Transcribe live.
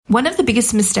One of the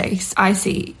biggest mistakes I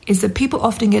see is that people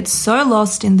often get so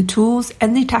lost in the tools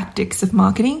and the tactics of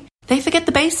marketing, they forget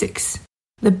the basics.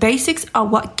 The basics are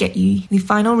what get you the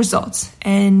final results,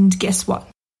 and guess what?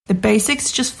 The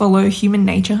basics just follow human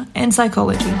nature and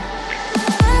psychology.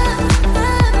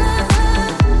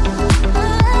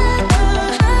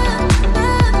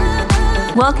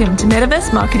 Welcome to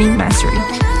Metaverse Marketing Mastery.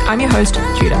 I'm your host,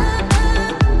 Judah.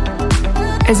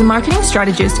 As a marketing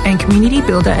strategist and community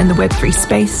builder in the Web3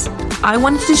 space, I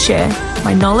wanted to share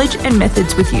my knowledge and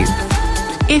methods with you.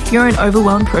 If you're an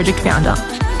overwhelmed project founder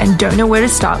and don't know where to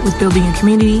start with building a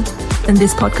community, then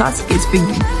this podcast is for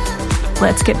you.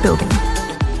 Let's get building.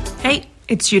 Hey,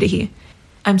 it's Judah here.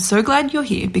 I'm so glad you're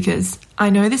here because I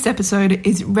know this episode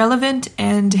is relevant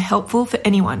and helpful for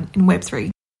anyone in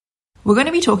Web3. We're going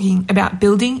to be talking about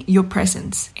building your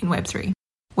presence in Web3.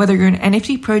 Whether you're an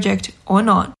NFT project or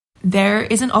not, there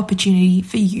is an opportunity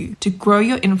for you to grow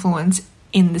your influence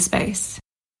in the space.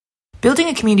 Building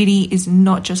a community is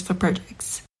not just for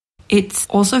projects. It's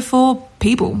also for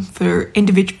people, for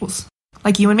individuals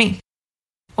like you and me.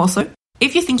 Also,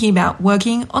 if you're thinking about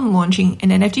working on launching an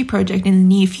NFT project in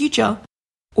the near future,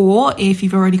 or if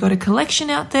you've already got a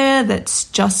collection out there that's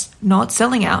just not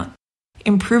selling out,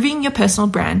 improving your personal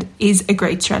brand is a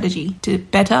great strategy to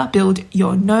better build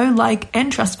your know, like,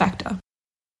 and trust factor.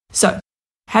 So,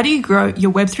 how do you grow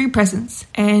your Web3 presence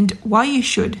and why you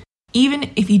should,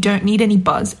 even if you don't need any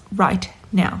buzz right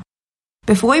now?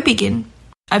 Before we begin,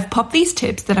 I've popped these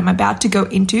tips that I'm about to go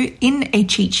into in a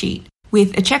cheat sheet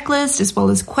with a checklist as well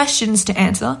as questions to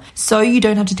answer so you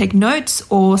don't have to take notes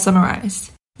or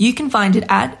summarize. You can find it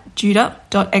at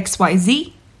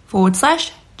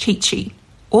judah.xyz/cheat sheet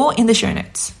or in the show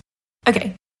notes.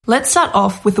 Okay, let's start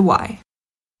off with the why.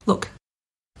 Look,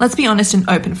 let's be honest and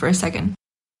open for a second.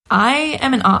 I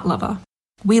am an art lover.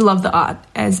 We love the art,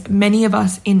 as many of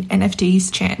us in NFTs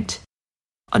chant.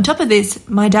 On top of this,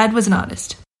 my dad was an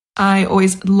artist. I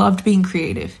always loved being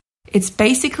creative. It's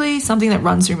basically something that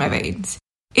runs through my veins.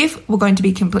 If we're going to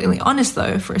be completely honest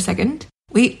though for a second,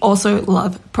 we also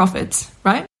love profits,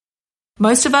 right?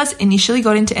 Most of us initially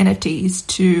got into NFTs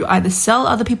to either sell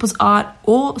other people's art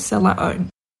or sell our own.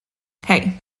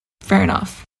 Hey, fair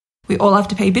enough. We all have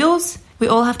to pay bills. We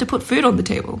all have to put food on the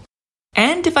table.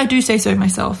 And if I do say so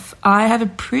myself, I have a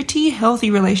pretty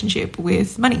healthy relationship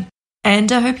with money.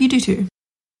 And I hope you do too.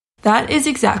 That is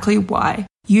exactly why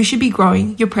you should be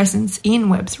growing your presence in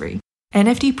Web3,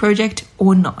 NFT project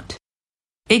or not.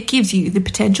 It gives you the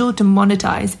potential to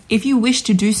monetize if you wish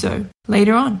to do so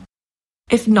later on.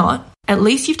 If not, at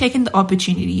least you've taken the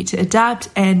opportunity to adapt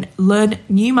and learn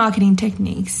new marketing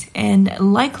techniques and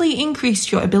likely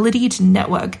increase your ability to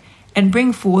network and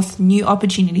bring forth new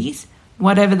opportunities,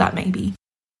 whatever that may be.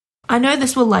 I know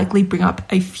this will likely bring up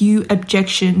a few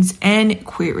objections and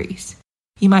queries.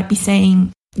 You might be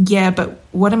saying, yeah, but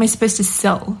what am I supposed to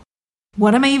sell?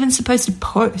 What am I even supposed to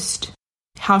post?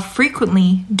 How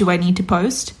frequently do I need to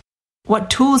post?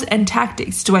 What tools and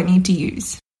tactics do I need to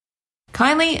use?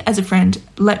 Kindly, as a friend,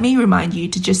 let me remind you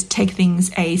to just take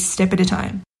things a step at a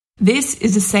time. This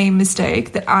is the same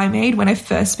mistake that I made when I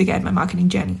first began my marketing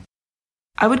journey.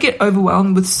 I would get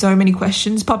overwhelmed with so many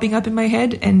questions popping up in my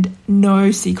head and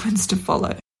no sequence to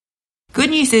follow.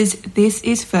 Good news is this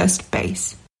is first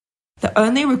base. The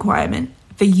only requirement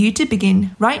for you to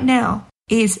begin right now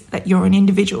is that you're an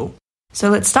individual. So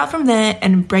let's start from there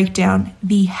and break down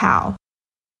the how.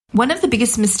 One of the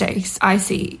biggest mistakes I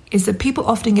see is that people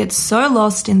often get so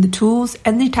lost in the tools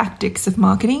and the tactics of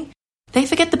marketing, they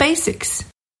forget the basics.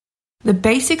 The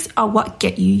basics are what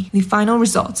get you the final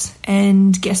results,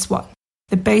 and guess what?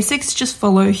 The basics just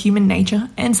follow human nature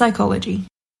and psychology.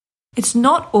 It's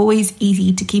not always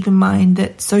easy to keep in mind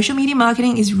that social media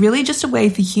marketing is really just a way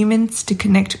for humans to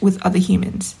connect with other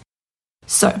humans.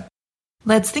 So,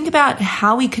 let's think about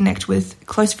how we connect with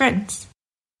close friends.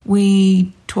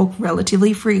 We talk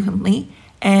relatively frequently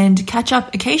and catch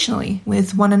up occasionally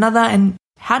with one another, and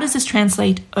how does this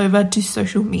translate over to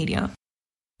social media?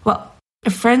 Well, a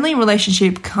friendly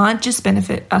relationship can't just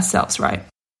benefit ourselves, right?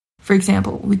 For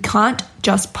example, we can't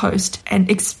just post and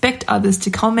expect others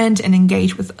to comment and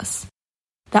engage with us.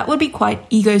 That would be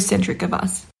quite egocentric of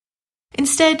us.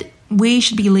 Instead, we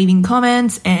should be leaving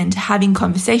comments and having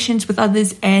conversations with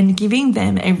others and giving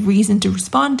them a reason to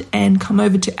respond and come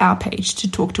over to our page to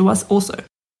talk to us also.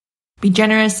 Be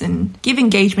generous and give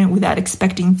engagement without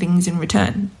expecting things in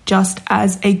return, just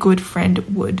as a good friend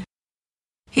would.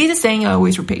 Here's a saying I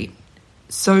always repeat.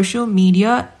 Social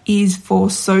media is for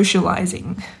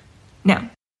socializing.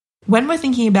 Now, when we're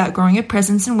thinking about growing a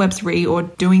presence in Web3 or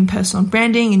doing personal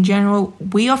branding in general,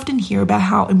 we often hear about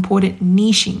how important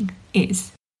niching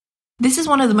is. This is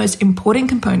one of the most important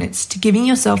components to giving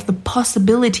yourself the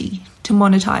possibility to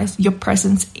monetize your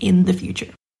presence in the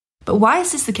future. But why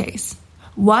is this the case?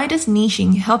 Why does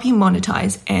niching help you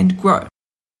monetize and grow?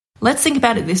 Let's think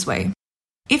about it this way.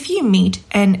 If you meet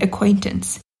an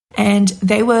acquaintance and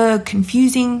they were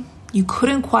confusing, you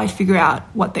couldn't quite figure out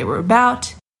what they were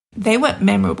about, they weren't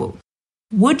memorable,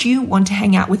 would you want to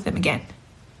hang out with them again?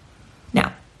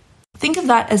 Now, think of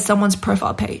that as someone's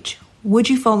profile page.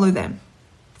 Would you follow them?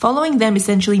 Following them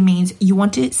essentially means you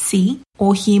want to see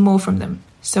or hear more from them,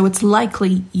 so it's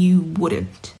likely you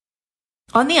wouldn't.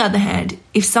 On the other hand,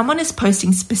 if someone is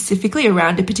posting specifically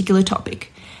around a particular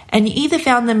topic, and you either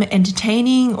found them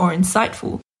entertaining or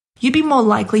insightful, you'd be more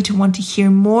likely to want to hear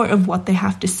more of what they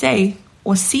have to say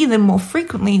or see them more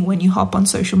frequently when you hop on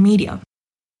social media.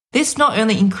 This not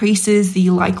only increases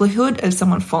the likelihood of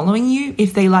someone following you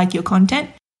if they like your content,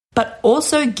 but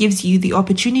also gives you the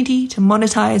opportunity to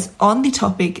monetize on the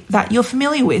topic that you're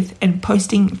familiar with and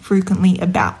posting frequently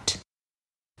about.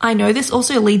 I know this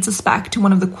also leads us back to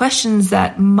one of the questions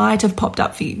that might have popped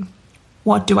up for you.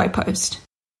 What do I post?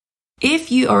 If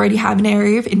you already have an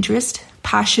area of interest,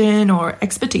 passion, or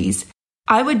expertise,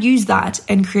 I would use that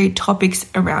and create topics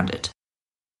around it.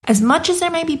 As much as there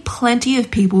may be plenty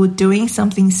of people doing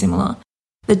something similar,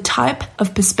 the type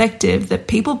of perspective that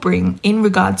people bring in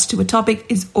regards to a topic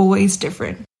is always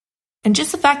different. And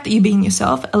just the fact that you're being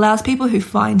yourself allows people who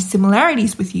find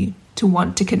similarities with you to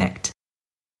want to connect.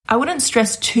 I wouldn't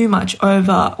stress too much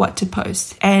over what to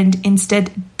post and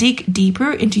instead dig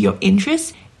deeper into your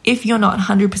interests if you're not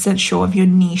 100% sure of your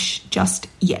niche just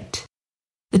yet.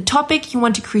 The topic you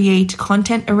want to create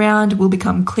content around will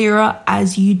become clearer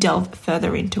as you delve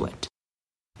further into it.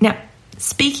 Now,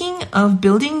 speaking of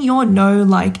building your know,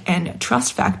 like, and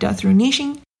trust factor through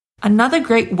niching, another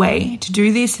great way to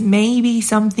do this may be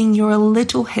something you're a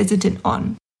little hesitant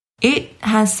on. It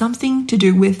has something to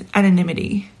do with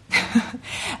anonymity.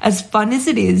 As fun as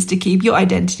it is to keep your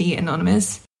identity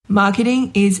anonymous,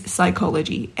 marketing is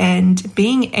psychology, and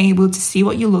being able to see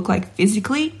what you look like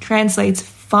physically translates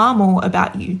far more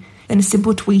about you than a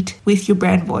simple tweet with your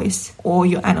brand voice or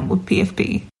your animal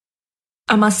PFP.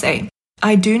 I must say,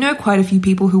 I do know quite a few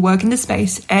people who work in the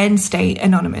space and stay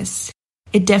anonymous.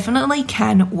 It definitely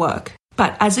can work,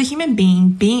 but as a human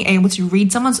being able to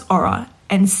read someone's aura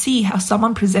and see how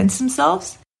someone presents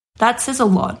themselves, that says a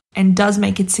lot and does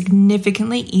make it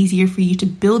significantly easier for you to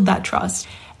build that trust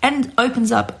and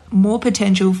opens up more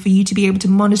potential for you to be able to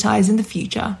monetize in the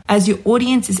future as your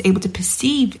audience is able to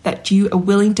perceive that you are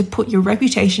willing to put your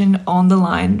reputation on the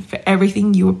line for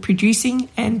everything you are producing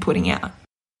and putting out.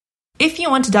 If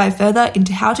you want to dive further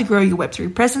into how to grow your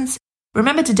Web3 presence,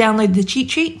 remember to download the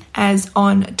cheat sheet, as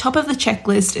on top of the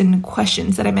checklist and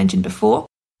questions that I mentioned before,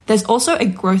 there's also a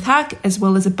growth hack as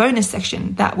well as a bonus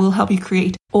section that will help you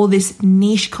create all this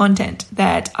niche content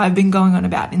that I've been going on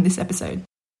about in this episode.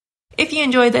 If you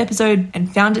enjoyed the episode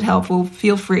and found it helpful,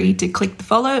 feel free to click the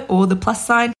follow or the plus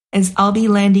sign, as I'll be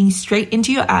landing straight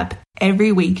into your app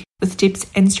every week with tips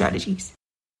and strategies.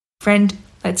 Friend,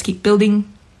 let's keep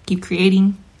building, keep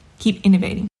creating, keep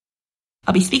innovating.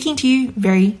 I'll be speaking to you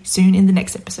very soon in the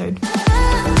next episode.